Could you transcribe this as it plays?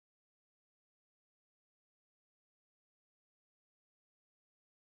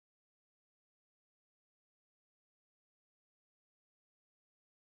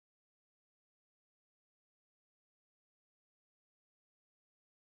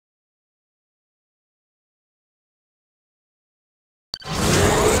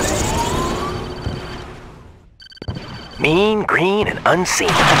Mean, green, and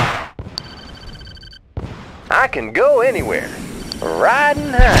unseen. I can go anywhere. Riding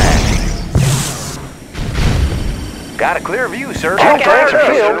high. Got a clear view, sir. All tanks are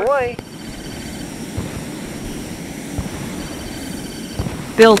filled. Away.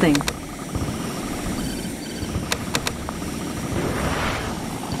 Building.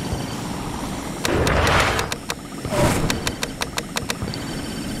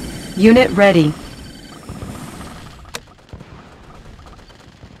 Unit ready.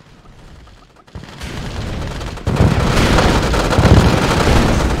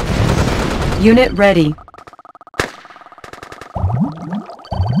 Unit ready.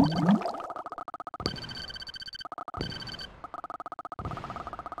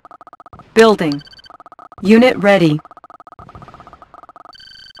 Building. Unit ready.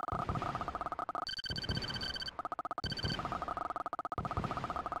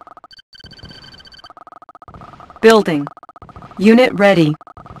 Building. Unit ready.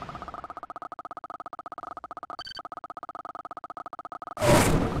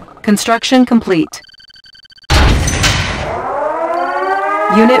 Construction complete.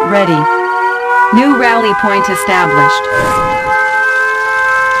 Unit ready. New rally point established.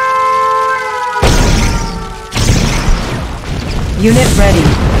 Unit ready.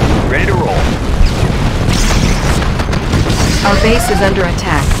 Ready to roll. Our base is under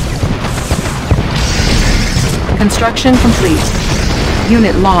attack. Construction complete.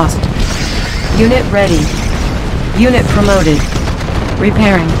 Unit lost. Unit ready. Unit promoted.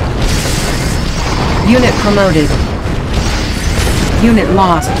 Repairing. Unit promoted. Unit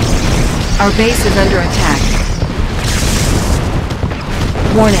lost. Our base is under attack.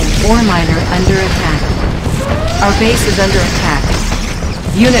 Warning, ore miner under attack. Our base is under attack.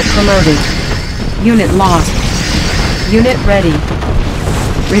 Unit promoted. Unit lost. Unit ready.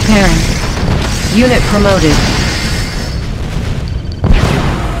 Repairing. Unit promoted.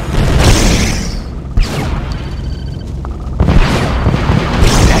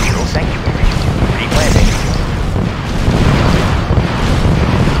 Natural sanctuary. Replanting.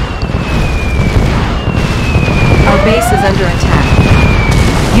 Our base is under attack.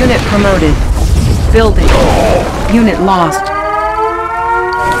 Unit promoted. Building. Unit lost.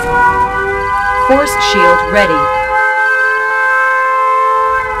 Force shield ready.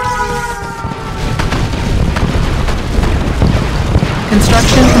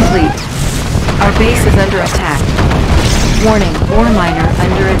 Construction complete. Our base is under attack. Warning, ore miner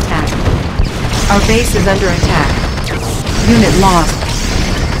under attack. Our base is under attack. Unit lost.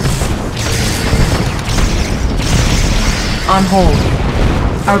 On hold.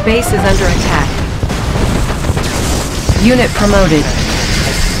 Our base is under attack. Unit promoted.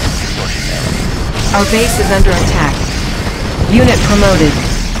 Our base is under attack. Unit promoted.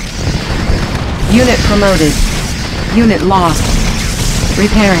 Unit promoted. Unit lost.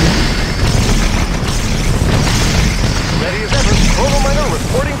 Repairing. Ready as ever. Total miner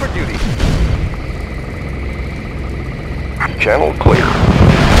reporting for duty. Channel clear.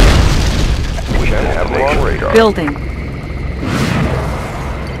 We have them on radar. Building.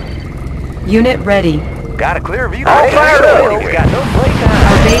 Unit ready. Got a clear view. All fired up. We got no place to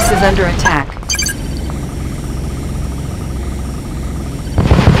hide. Our base is under attack.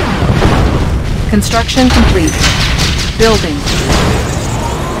 Construction complete. Building.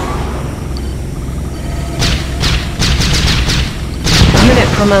 Unit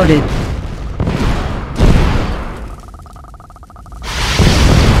promoted.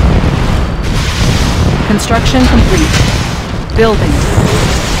 Construction complete. Building.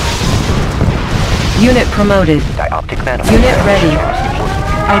 Unit promoted. Unit ready.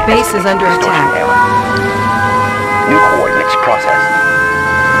 Our base is under attack. New coordinates processed.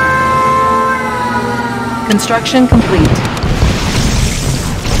 Construction complete.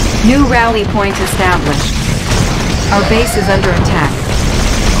 New rally point established. Our base is under attack.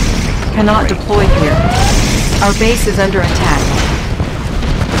 Cannot deploy here. Our base is under attack.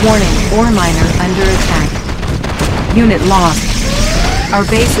 Warning, ore miner under attack. Unit lost. Our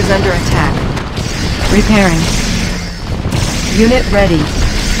base is under attack. Repairing. Unit ready.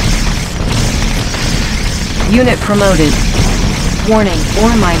 Unit promoted. Warning,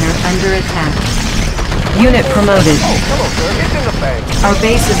 ore miner under attack. Unit promoted. Hello, sir. It's in the bag. Our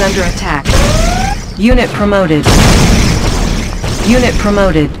base is under attack. Unit promoted. Unit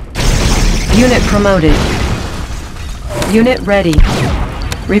promoted. Unit promoted. Unit ready.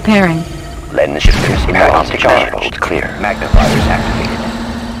 Repairing. Lens shifters in optic charged. Clear. Magnifiers activated.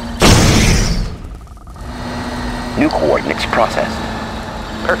 New coordinates processed.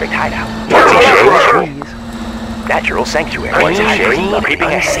 Perfect hideout. Natural sanctuary. Green,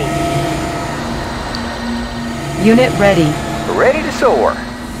 creeping unseen. Unit ready. Ready to soar.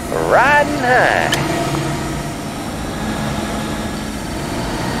 Riding high.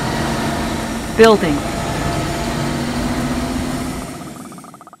 Building.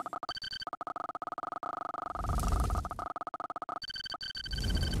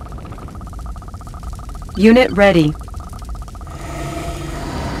 Unit ready.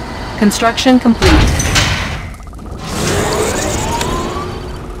 Construction complete.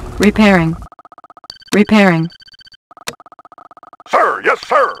 Repairing. Repairing. Sir, yes,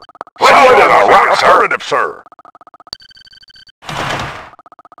 sir. Solid as a rock, affirmative, sir.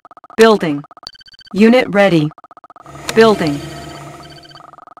 Building. Unit ready. Building.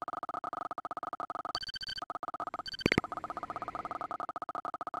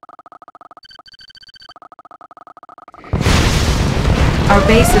 Our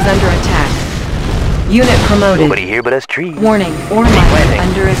base is under attack. Unit promoted. Nobody here but us trees. Warning, ore miner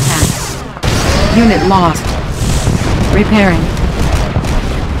under attack. Unit lost. Repairing.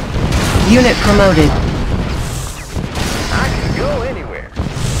 Unit promoted. I can go anywhere.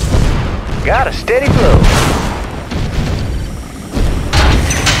 Got a steady flow.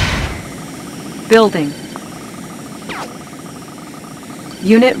 Building.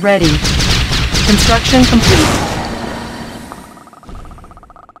 Unit ready. Construction complete.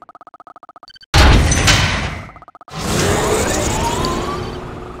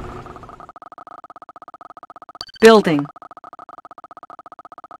 Building.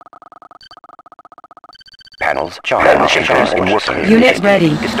 Panels charged. Shakers in working. Unit ready.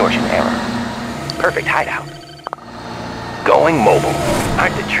 Distortion error. Perfect hideout. Going mobile.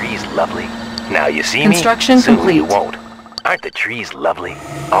 Aren't the trees lovely? Now you see me? Construction Soon complete. you won't. Aren't the trees lovely?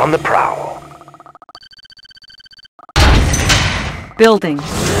 On the prowl. Building.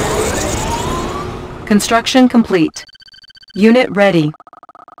 Construction complete. Unit ready.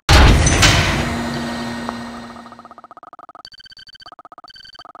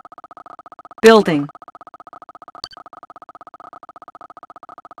 Building.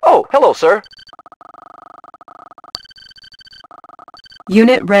 Oh, hello, sir.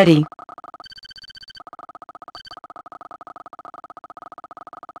 Unit ready.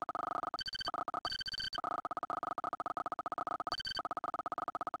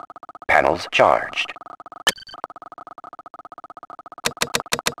 Panels charged.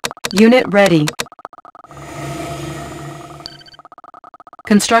 Unit ready.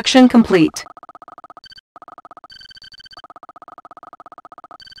 Construction complete.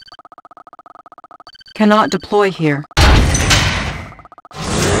 Cannot deploy here.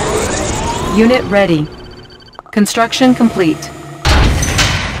 Unit ready. Construction complete.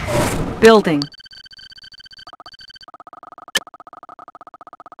 Building.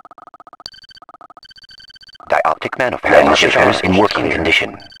 Dioptic manifold. Shakers in working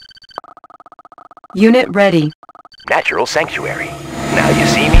condition. Unit ready. Natural sanctuary. Now you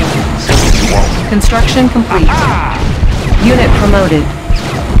see me? Soon you won't. Construction complete. Unit promoted.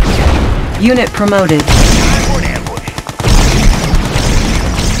 Unit promoted. Forward ambush.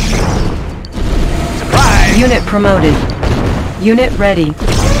 Surprise! Unit promoted. Unit ready.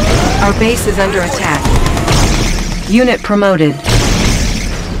 Our base is under attack. Unit promoted.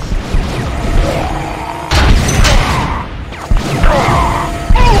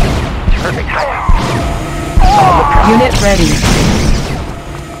 Perfect hideout. Unit ready.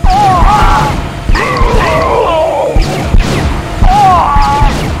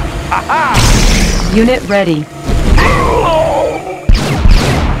 Unit ready.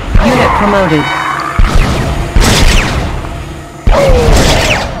 Unit promoted.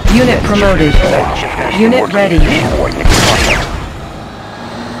 Unit promoted. Unit ready.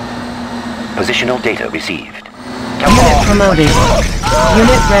 Positional data received. Unit promoted.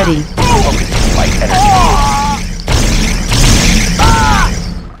 Unit ready. Light energy.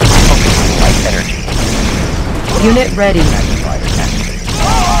 Light energy. Unit ready.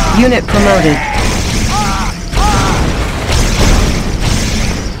 Unit promoted.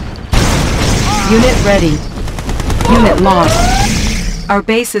 Unit ready. Unit lost. Our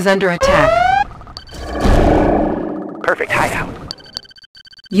base is under attack. Perfect hideout.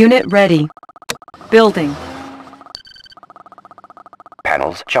 Unit ready. Building.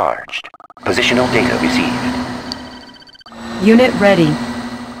 Panels charged. Positional data received. Unit ready.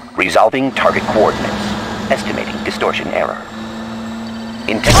 Resolving target coordinates. Estimating distortion error.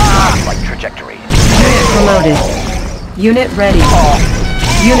 Intended flight trajectory. Unit promoted. Unit ready.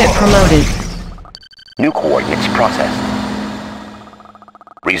 Unit promoted. New coordinates processed.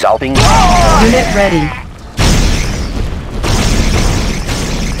 Resolving. Unit ready.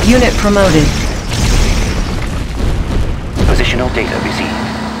 Unit promoted. Positional data received.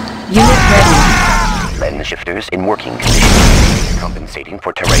 Unit ready. Lens shifters in working condition. Compensating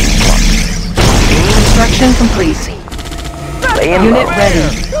for terrain flux. Construction complete. Laying Unit low. ready.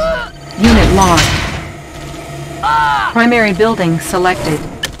 Unit lost. Primary building selected.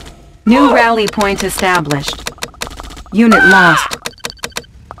 New rally point established. Unit lost.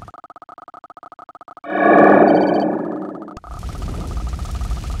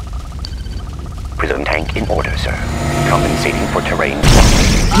 Prism tank in order, sir. Compensating for terrain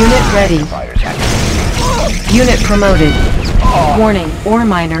flux. Unit ready. Fires active. Unit promoted. Warning, ore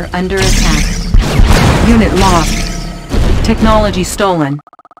miner under attack. Unit lost. Technology stolen.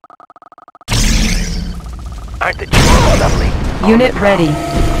 Aren't the trees lovely? Unit ready.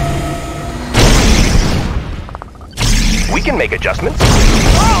 We can make adjustments.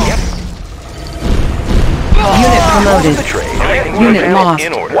 Unit promoted. The trade. Unit lost.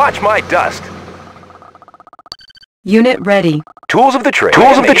 In order. Watch my dust. Unit ready. Tools of the trade.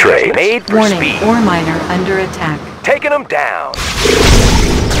 Tools of the trade. Made for Warning, speed. ore miner under attack. Taking them down.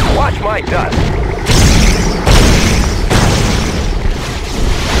 Watch my dust.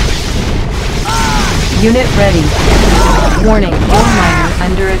 Unit ready. Warning, ore miner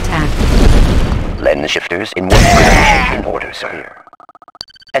under attack. Lens shifters in working condition in order, sir.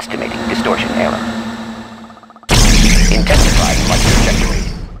 Estimating distortion error. Intensifying flight trajectory.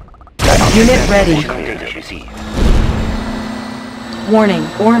 Unit ready. Data received. Warning,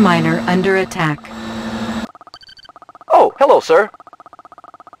 ore miner under attack. Oh, hello, sir.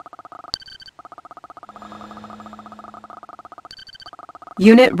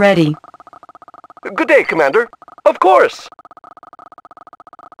 Unit ready. Good day, Commander. Of course.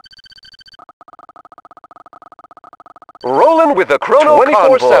 Rolling with the Chrono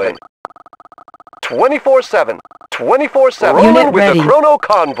 24/7. 24/7. 24/7. Unit Rolling with ready. the Chrono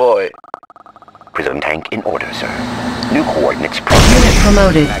Convoy. Prism tank in order, sir. New coordinates processed. Unit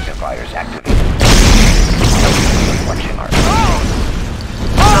promoted. Magnifiers activated. Reflection arc.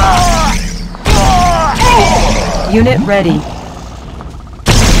 Unit ready.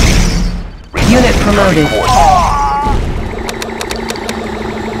 Unit promoted.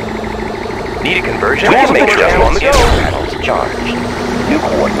 Need a conversion? Tools We of can the make trade. adjustments on the go. Panels charged. New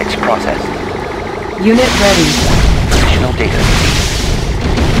coordinates processed. Unit ready. Additional data.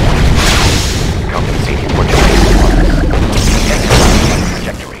 Compensating for terrain flux. Intensifying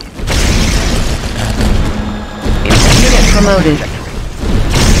trajectory. Unit promoted.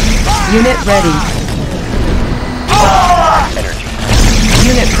 Unit ready. Energy.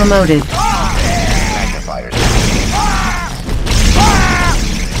 Unit promoted. Magnifiers.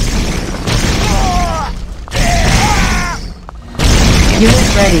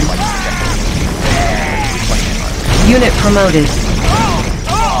 Unit ready. Unit promoted.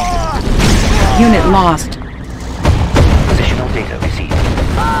 Unit lost. Positional data received.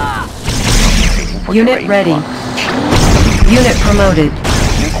 Compensating for Unit terrain ready. flux. Unit promoted.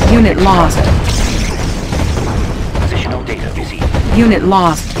 Unit lost. Positional data received. Unit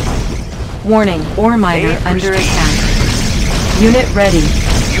lost. Warning, ore miner Made for under speed. attack. Unit ready.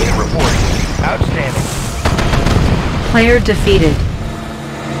 Unit reporting. Outstanding. Player defeated.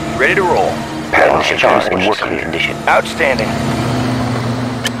 Ready to roll. Panel shifters in working condition. Outstanding.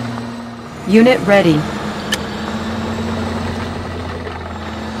 Unit ready.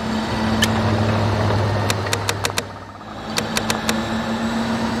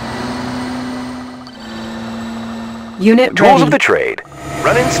 Unit Tools ready. of the trade.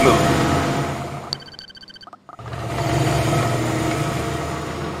 Running smooth.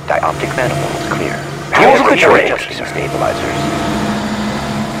 Dioptic manifolds clear. Tools of the trade. Adjusting stabilizers.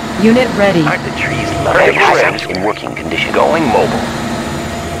 Unit ready. Aren't the trees Ready lovely? for Systems in working condition. Going mobile.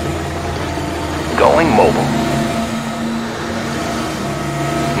 Going mobile.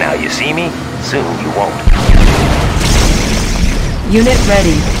 Now you see me, soon you won't. Unit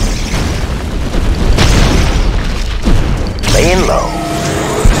ready. Laying low.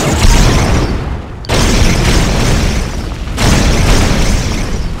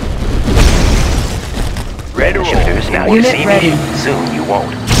 Ready to roll. Shifters Now in you Unit see ready. me, soon you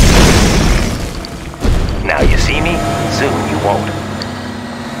won't. Now you see me, soon you won't.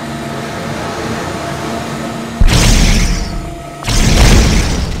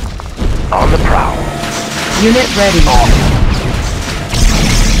 On the prowl. Unit ready.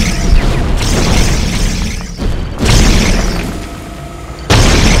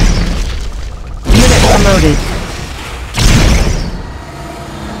 Unit promoted.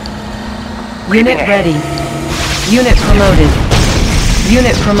 Unit ready. Unit promoted.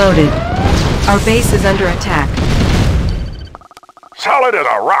 Unit promoted. Our base is under attack. Solid as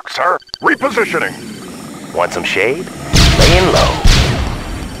a rock, sir. Repositioning. Want some shade? Laying low.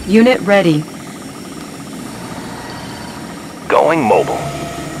 Unit ready. Going mobile.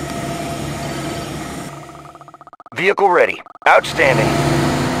 Vehicle ready. Outstanding.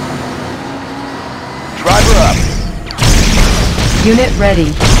 Driver up. Unit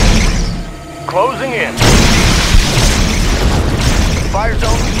ready. Closing in. Fire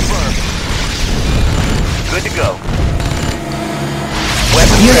zone confirmed. Good to go.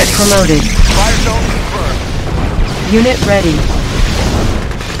 Weapons Unit ready. promoted. Fire zone confirmed. Unit ready.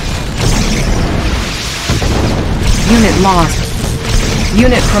 Unit lost.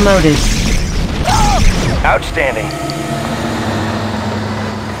 Unit promoted. Outstanding.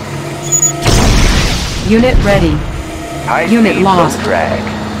 Unit ready. High Unit speed, lost. low drag.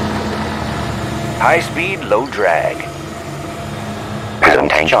 High speed, low drag. Prism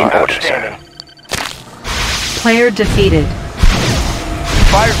tank in order, sir. Outstanding. Player defeated.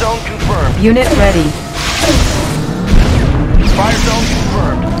 Fire zone confirmed. Unit ready. Fire zone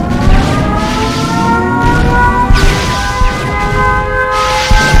confirmed.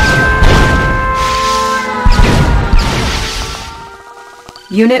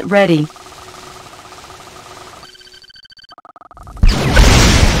 Unit ready.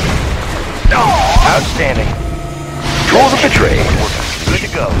 Outstanding. Tools of the trade. Good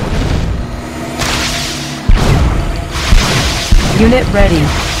to go. Unit ready.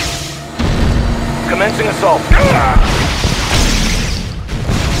 Commencing assault.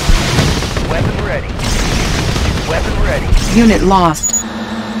 Weapon ready. Weapon ready. Unit lost.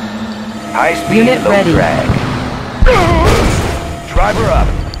 High speed, Unit low ready. drag. Driver up.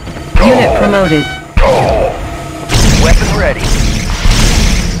 Unit promoted. Weapon ready.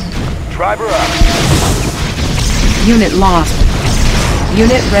 Driver up. Unit lost.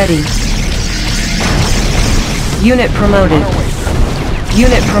 Unit ready. Unit promoted.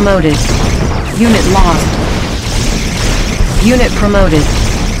 Unit promoted. Unit lost. Unit promoted.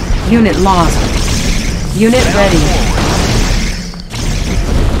 Unit lost. Unit ready.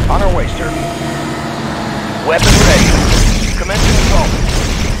 On our way, sir. Weapon ready. Commencing assault.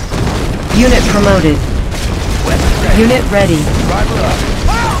 Unit promoted. Weapon ready. Unit ready. Driver up.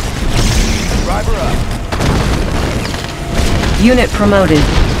 Driver up. Unit promoted.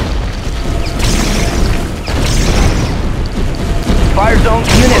 Fire zone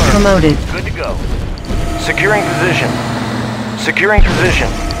confirmed. Unit promoted. Good to go. Securing position. Securing position.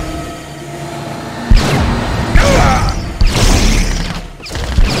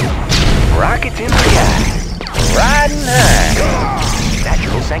 Rockets in the sky. Riding high.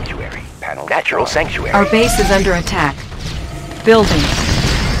 Natural sanctuary. Panel. Natural sanctuary. Our base is under attack. Building.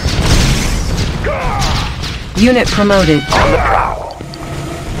 Unit promoted. On the prowl.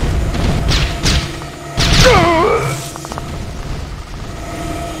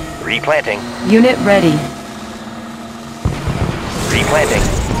 Replanting. Unit ready. Replanting.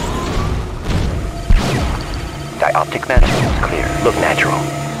 Dioptic manifold clear. Look natural.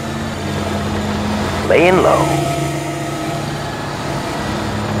 Laying low.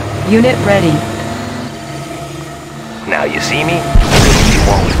 Unit ready. Now you see me? You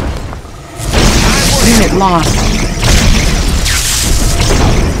won't. Unit lost.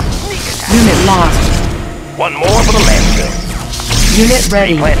 Unit lost. One more for the landfill. Unit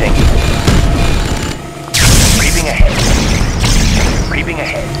ready. Replanting. Creeping ahead. Creeping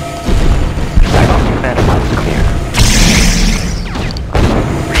ahead. Dioptic manifold clear.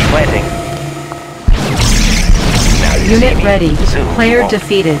 Replanting. Now you see Unit me. ready. Soon you Player won't.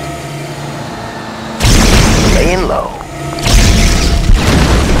 defeated. Laying low.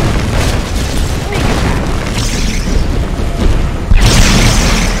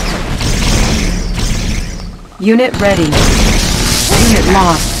 Unit ready. Unit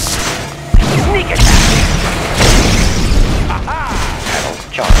lost. Sneak attack. Aha! Panels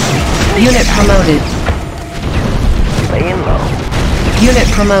charged. Unit promoted. Laying low. Unit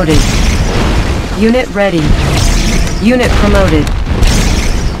promoted. Unit ready. Unit promoted.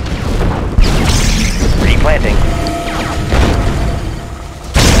 Replanting.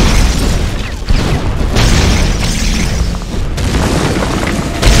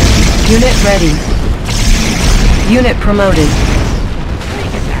 Unit ready. Unit promoted.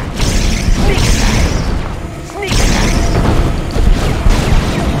 Sneak attack. Sneak attack. Sneak attack.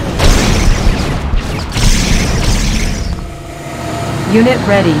 Unit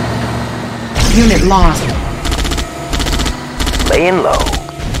ready. Unit lost. Laying low.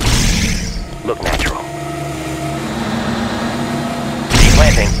 Look natural.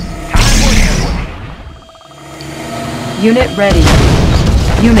 Replanting. Time for ambush. Unit ready.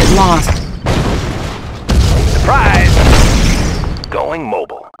 Unit lost. Surprise! Going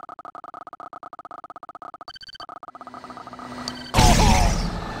mobile.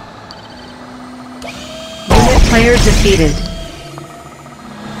 Unit player defeated.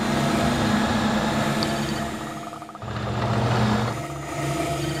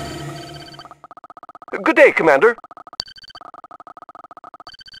 Good day, Commander.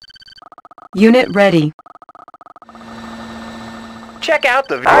 Unit ready. Check out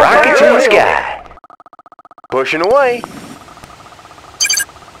the Rockets in the sky. Pushing away.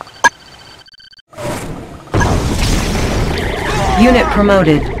 Unit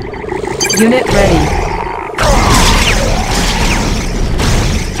promoted. Unit ready.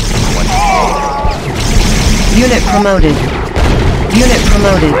 Unit promoted. Unit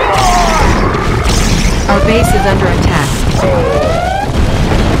promoted. Our base is under attack.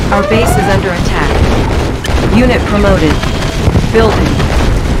 Our base is under attack. Unit promoted. Building.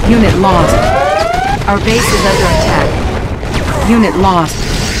 Unit lost. Our base is under attack. Unit lost.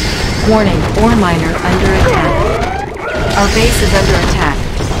 Warning, ore miner under attack. Our base is under attack.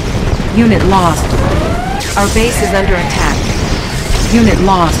 Unit lost. Our base is under attack. Unit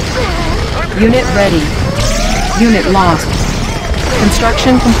lost. Unit ready. Unit lost.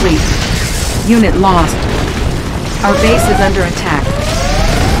 Construction complete. Unit lost. Our base is under attack.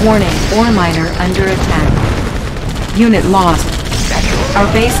 Warning, ore miner under attack. Unit lost.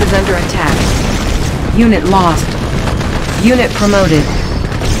 Our base is under attack. Unit lost. Unit promoted.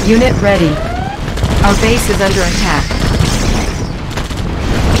 Unit ready. Our base is under attack.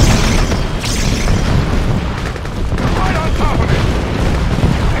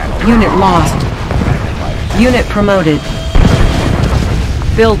 Unit lost. Unit promoted.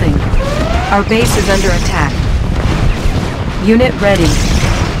 Building. Our base is under attack. Unit ready.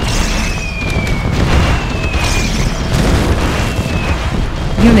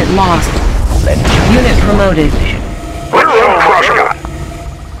 Unit lost. Unit promoted. We're crushing it.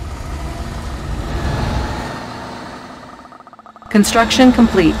 Construction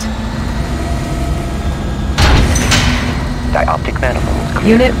complete. Dioptic manifolds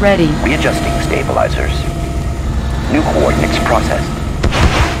clear. Unit ready. Readjusting stabilizers. New coordinates processed.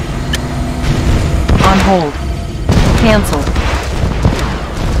 On hold. Cancel.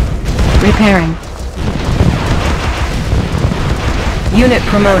 Repairing. Unit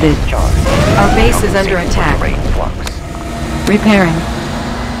promoted. Charge. Our base is under attack. Terrain flux. Repairing.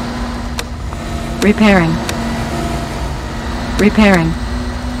 Repairing. Repairing.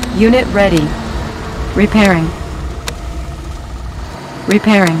 Unit ready. Repairing.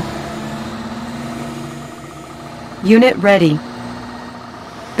 Repairing. Unit ready.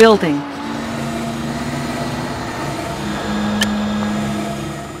 Building.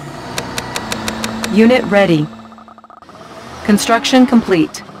 Unit ready. Construction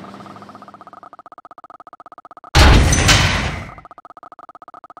complete.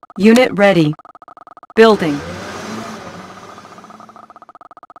 Unit ready. Building.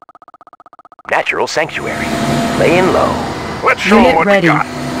 Natural sanctuary. Laying low. Let's show Unit them what ready. we got.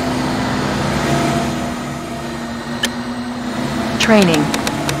 Training.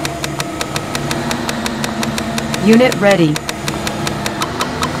 Unit ready.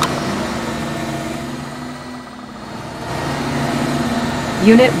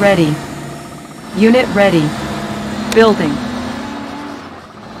 Unit ready. Unit ready. Building.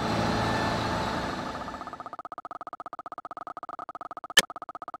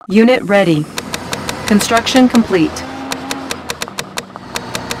 Unit ready. Construction complete.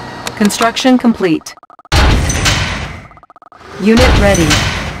 Construction complete. Unit ready.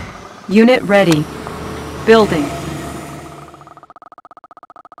 Unit ready. Building.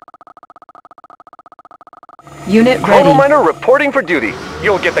 Unit Chrono ready. miner reporting for duty.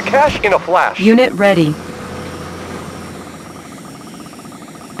 You'll get the cash in a flash. Unit ready.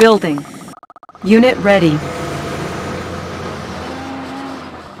 Building. Unit ready.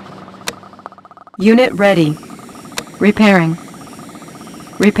 Unit ready. Repairing.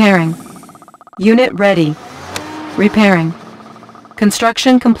 Repairing. Unit ready. Repairing.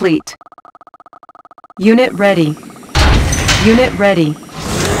 Construction complete. Unit ready. Unit ready.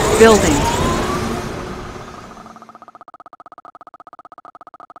 Building.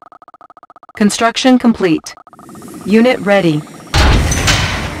 Construction complete. Unit ready.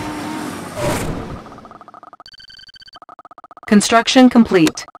 Construction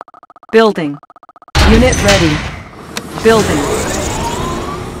complete. Building. Unit ready. Building.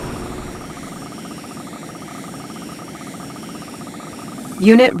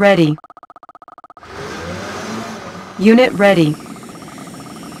 Unit ready. Unit ready.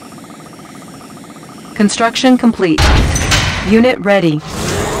 Construction complete. Unit ready.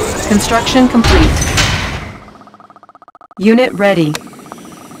 Construction complete. Unit ready.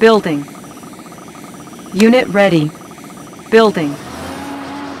 Building. Unit ready. Building.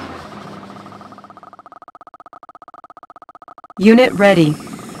 Unit ready.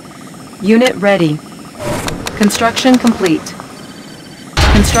 Unit ready. Construction complete.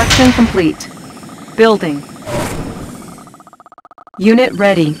 Construction complete. Building. Unit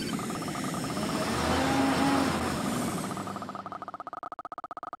ready.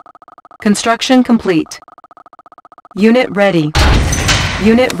 Construction complete. Unit ready.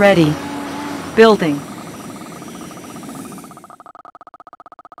 Unit ready. Building.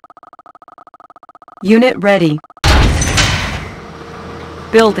 Unit ready.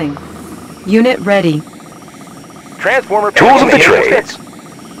 Building. Unit ready. Transformer Tools of the picking trade. hits.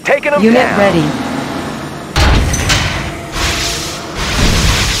 Taking them Unit down. ready.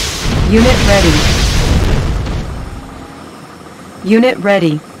 Unit ready. Unit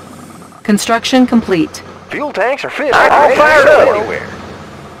ready. Construction complete. Fuel tanks are fit. All fired up. Anywhere.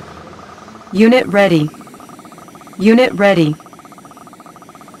 Unit ready. Unit ready.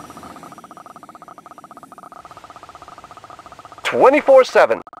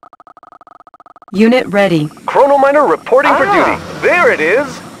 "24/7. Unit ready. Chrono miner reporting for duty. There it is.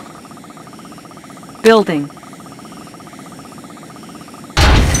 Building.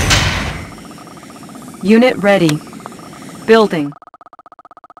 Unit ready. Building.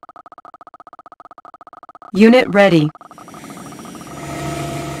 Unit ready.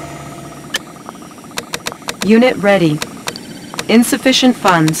 Unit ready. Insufficient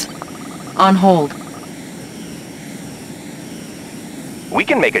funds. On hold. We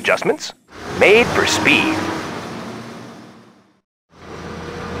can make adjustments. Made for speed.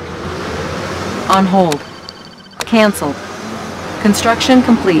 On hold. Cancelled. Construction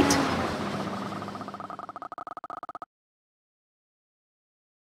complete.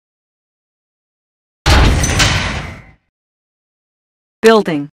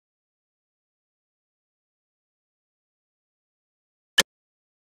 Building.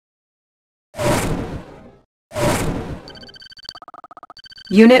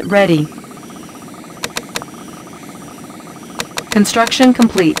 Unit ready. Construction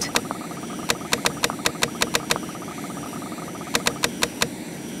complete.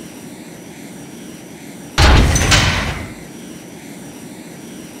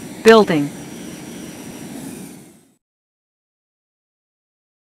 Building.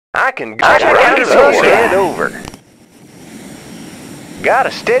 I can I can rock get it some over more. and over. Got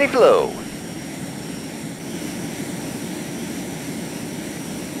a steady flow.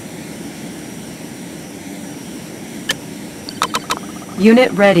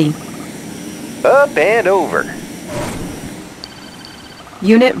 Unit ready. Up and over.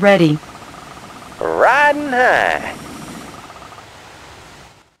 Unit ready. Riding high.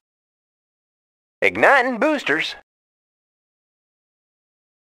 Igniting boosters.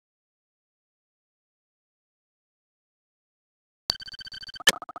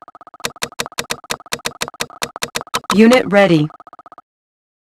 Unit ready.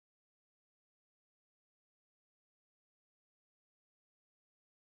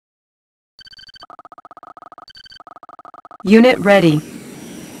 Unit ready.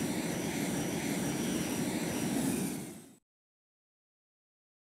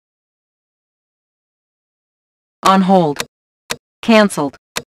 On hold. Cancelled.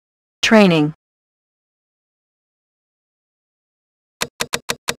 Training.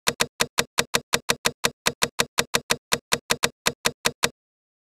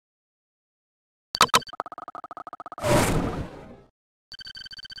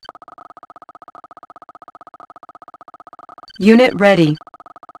 Unit ready.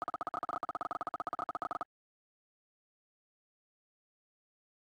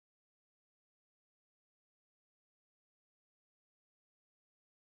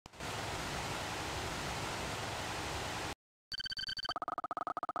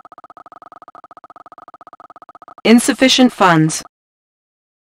 Insufficient funds.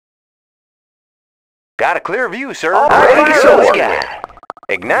 Got a clear view, sir. All Ready right, to so go. let's get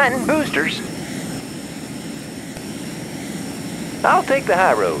Igniting boosters. I'll take the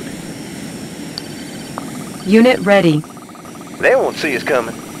high road. Unit ready. They won't see us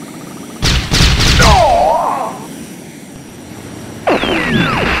coming.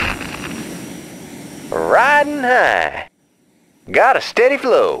 Riding high. Got a steady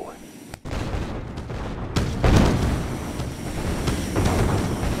flow.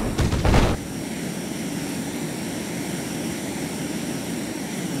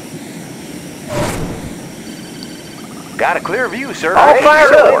 Got a clear view, sir. All Ready to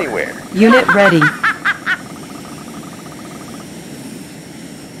fired go up. anywhere. Unit ready.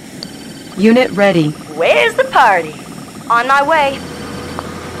 Unit ready. Where's the party? On my way.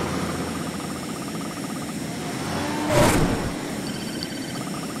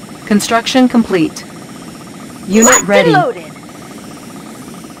 Construction complete. Unit Locked ready. and loaded.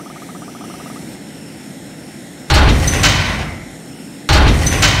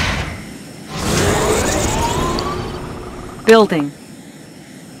 Building.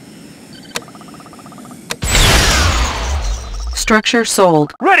 Structure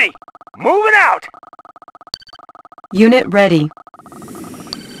sold. Ready! Moving out! Unit ready.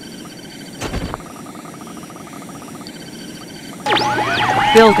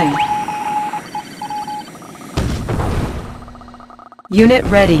 Building. Unit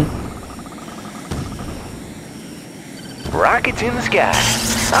ready. Rockets in the sky.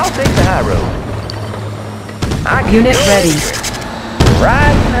 I'll take the high road. Unit ready.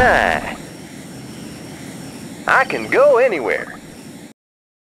 Riding high. I can go anywhere.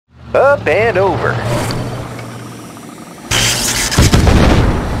 Up and over.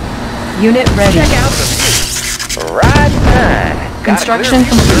 Unit ready. Check out the view. Riding high. Construction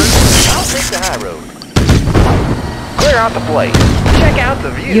Got a clear view, complete. sir. I'll take the high road. Clear out the place. Check out the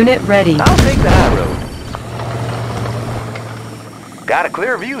view. Unit ready. I'll take the high road. Got a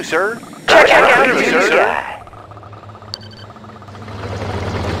clear view, sir. Check out the view, sir.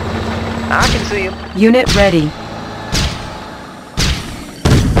 I can see him. Unit ready.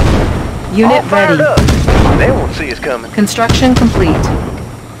 Unit All fired ready. up. They won't see us coming. Construction complete.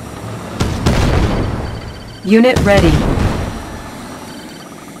 Unit ready.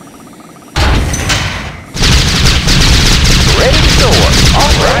 Ready to soar.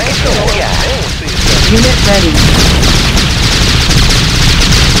 All right, go. Yeah, they won't see us coming. Unit ready.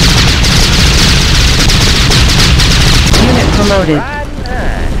 Unit promoted. Riding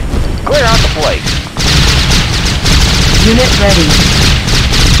high. Clear out the place. Unit ready.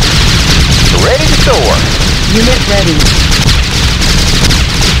 Ready to soar. Unit ready.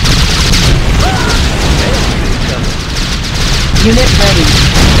 Unit ready.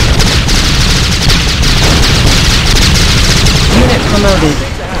 Unit promoted.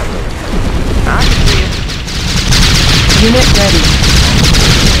 I can see it. Unit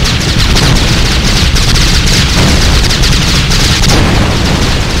ready.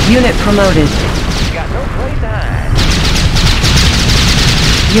 Unit promoted. Got no place to hide.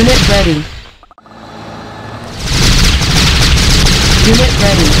 Unit ready. Unit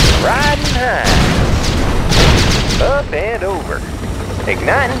ready. Riding high. Up and over.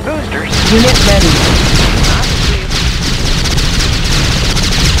 Igniting boosters. Unit ready. I can see it.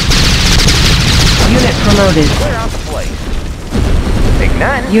 Unit promoted. Clear out the place.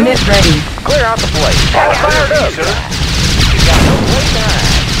 Igniting Unit boosters. ready. Clear out the place. All fired up, sir. You got no place to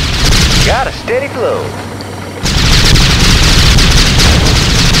hide. Got a steady flow.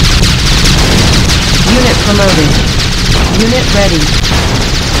 Unit promoted. Unit ready.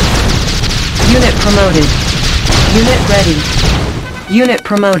 Unit promoted. Unit ready. Unit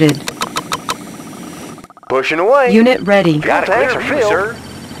promoted. Pushing away. Unit ready. Got a clear view, sir.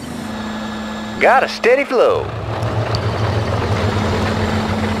 Got a steady flow.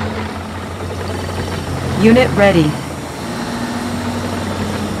 Unit ready.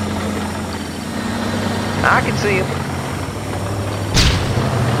 I can see him.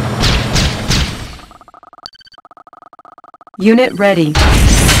 Unit ready.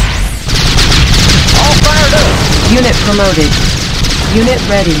 All fired up. Unit promoted. Unit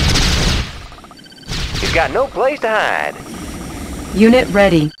ready. He's got no place to hide. Unit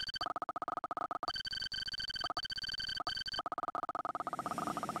ready.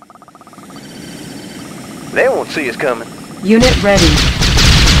 They won't see us coming. Unit ready.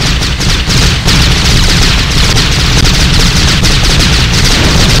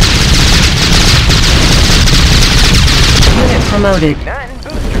 Unit promoted. Igniting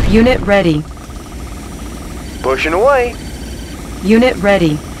boosters. Unit ready. Pushing away. Unit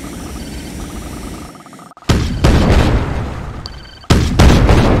ready.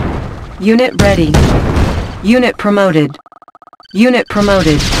 Unit ready. Unit promoted. Unit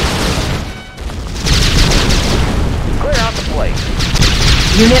promoted. Clear out the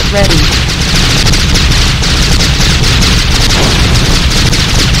place. Unit ready.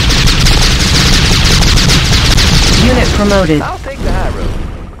 Unit promoted. I'll take the high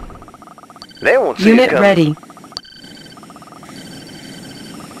road. They won't see us Unit coming. ready.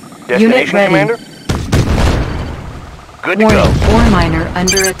 Destination, ready. Commander? Good to Warning, go. ore miner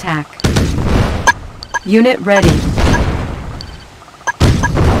under attack. Unit ready.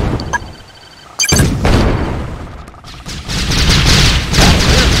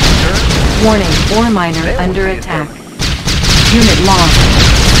 Warning, ore miner They won't under see us attack. coming. Unit lost.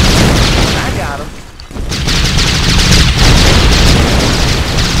 I got him.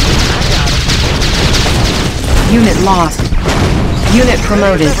 Unit lost. Unit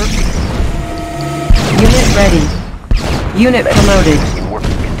promoted. Unit ready. Unit promoted. In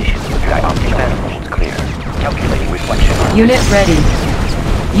working conditions, dioptic manifolds clear. Calculating reflection. on- Unit ready.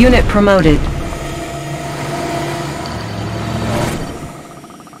 Unit promoted.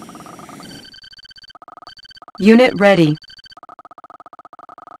 Unit ready.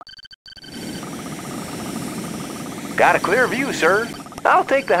 Got a clear view, sir. I'll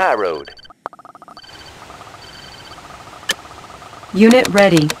take the high road. Unit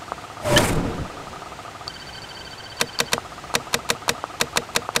ready.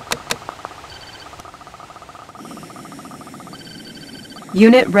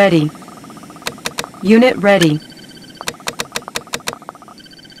 Unit ready. Unit ready.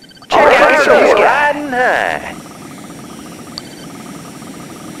 Check out those riding high.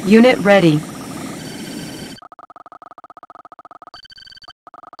 Unit ready.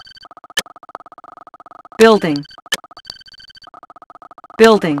 Building.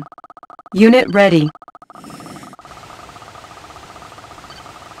 Building. Unit ready.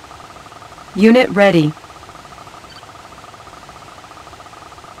 Unit ready.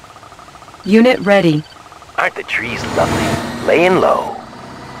 Unit ready. Aren't the trees lovely? Laying low.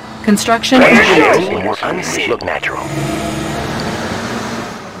 Construction Team complete. work unseen. Look natural.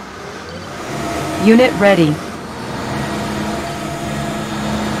 Unit ready.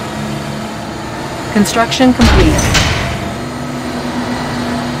 Construction complete.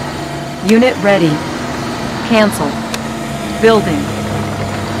 Unit ready. Cancel. Building.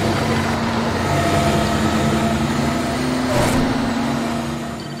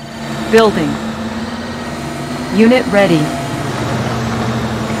 Building. Unit ready.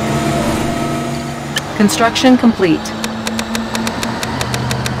 Construction complete.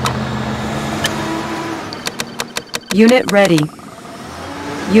 Unit ready.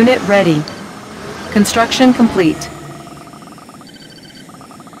 Unit ready. Construction complete.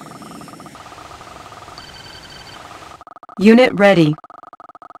 Unit ready.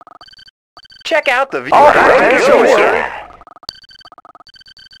 Check out the view. All right, sir.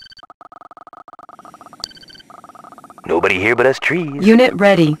 Nobody here but us trees. Unit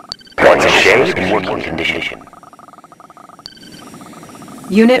ready. Want some shade in working condition.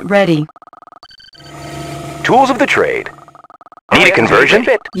 Unit ready. Tools of the trade. Need a conversion?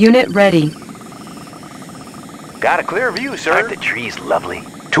 Unit ready. Got a clear view, sir. Aren't the trees lovely?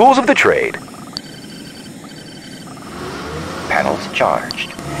 Tools of the trade. Panels charged.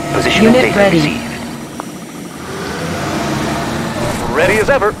 Positional Unit data ready. received. Ready as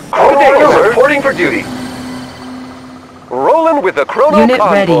ever. Chrono reporting for duty. Rolling with the Chrono Unit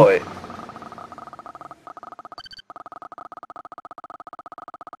ready. convoy.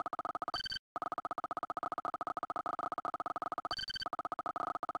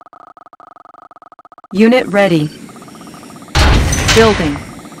 Unit ready. Building.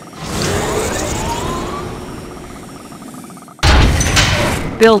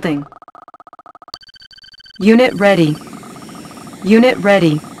 Building. Unit ready. Unit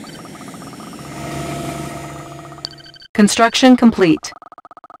ready. Construction complete.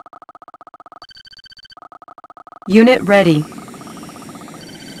 Unit ready.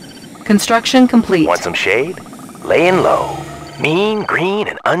 Construction complete. Want some shade? Laying low. Mean, green,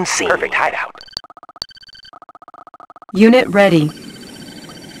 and unseen. Perfect hideout. Unit ready.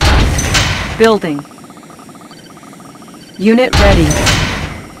 Building. Unit ready.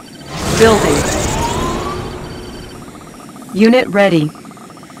 Building. Unit ready.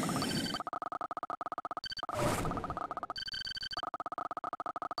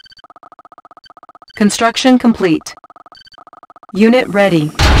 Construction complete. Unit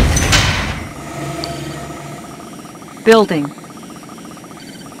ready. Building.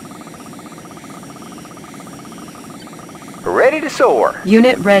 Ready to soar.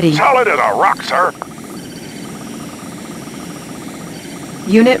 Unit ready. Solid as a rock, sir.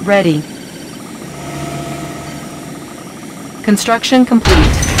 Unit ready. Construction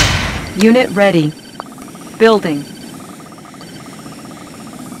complete. Unit ready. Building.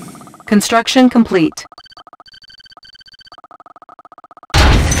 Construction complete.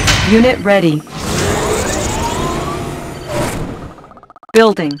 Unit ready.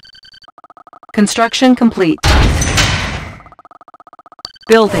 Building. Construction complete.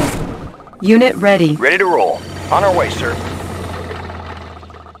 Building. Unit ready. Ready to roll. On our way, sir.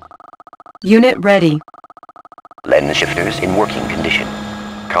 Unit ready. Lens shifters in working condition.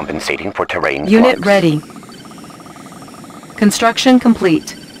 Compensating for terrain Unit flux. ready. Construction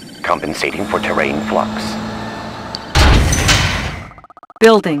complete. Compensating for terrain flux.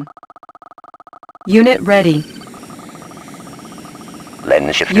 Building. Unit ready.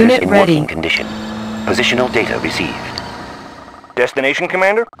 Lens shifters Unit in ready. working condition. Positional data received. Destination,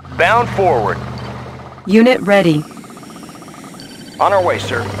 Commander? Bound forward. Unit ready. On our way,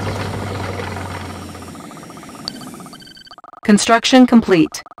 sir. Construction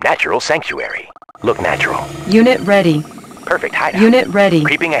complete. Natural sanctuary. Look natural. Unit ready. Perfect hideout. Unit ready.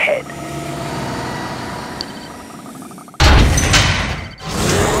 Creeping ahead.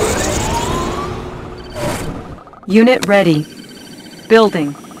 Unit ready.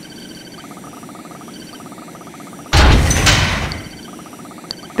 Building.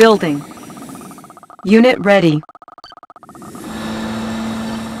 Building. Unit ready.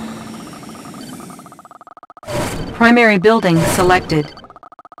 Primary building selected.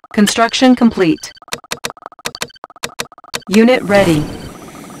 Construction complete. Unit ready.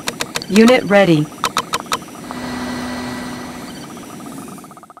 Unit ready.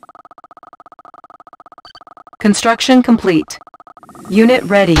 Construction complete. Unit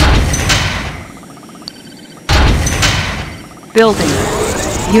ready. Building.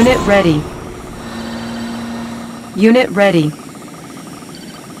 Unit ready. Unit ready.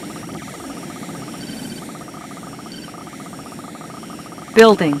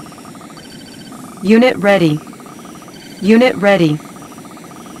 Building. Unit ready. Unit ready.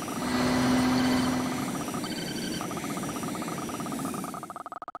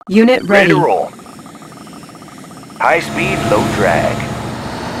 Unit Ready ready. to roll. High speed, low drag.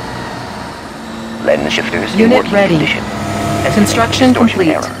 Lens shifters in Unit working ready. condition. Estimated Construction distortion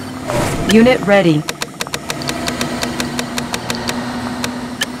complete. error. Unit ready.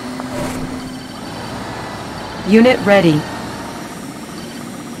 Unit ready.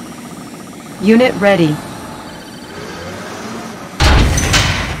 Unit ready.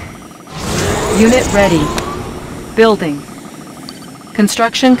 Unit ready. Building.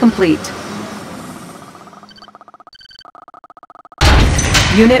 Construction complete.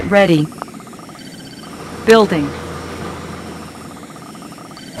 Unit ready. Building.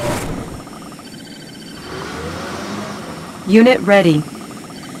 Unit ready.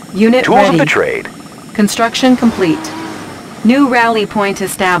 Unit Tools ready. of the trade. Construction complete. New rally point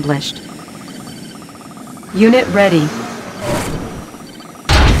established. Unit ready.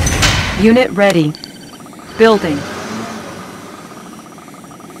 Unit ready. Building.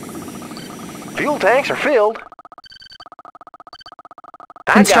 Fuel tanks are filled.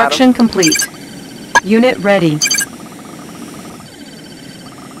 I got 'em. Construction complete. Unit ready.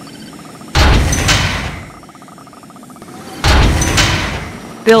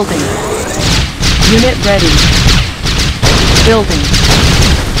 Building. Unit ready. Building.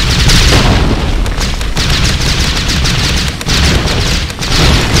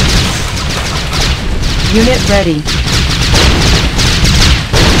 Unit ready.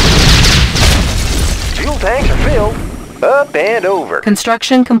 Fuel tanks are filled. Up and over.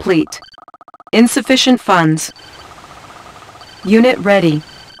 Construction complete. Insufficient funds. Unit ready.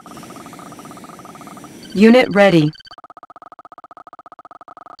 Unit ready.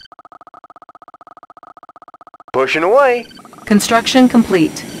 Pushing away. Construction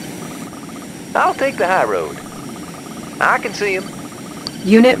complete. I'll take the high road. I can see him.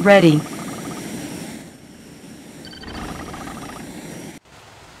 Unit ready.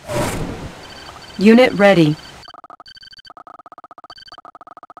 Unit ready.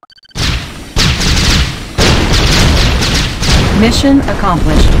 Mission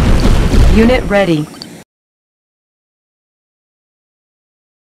accomplished. Unit ready.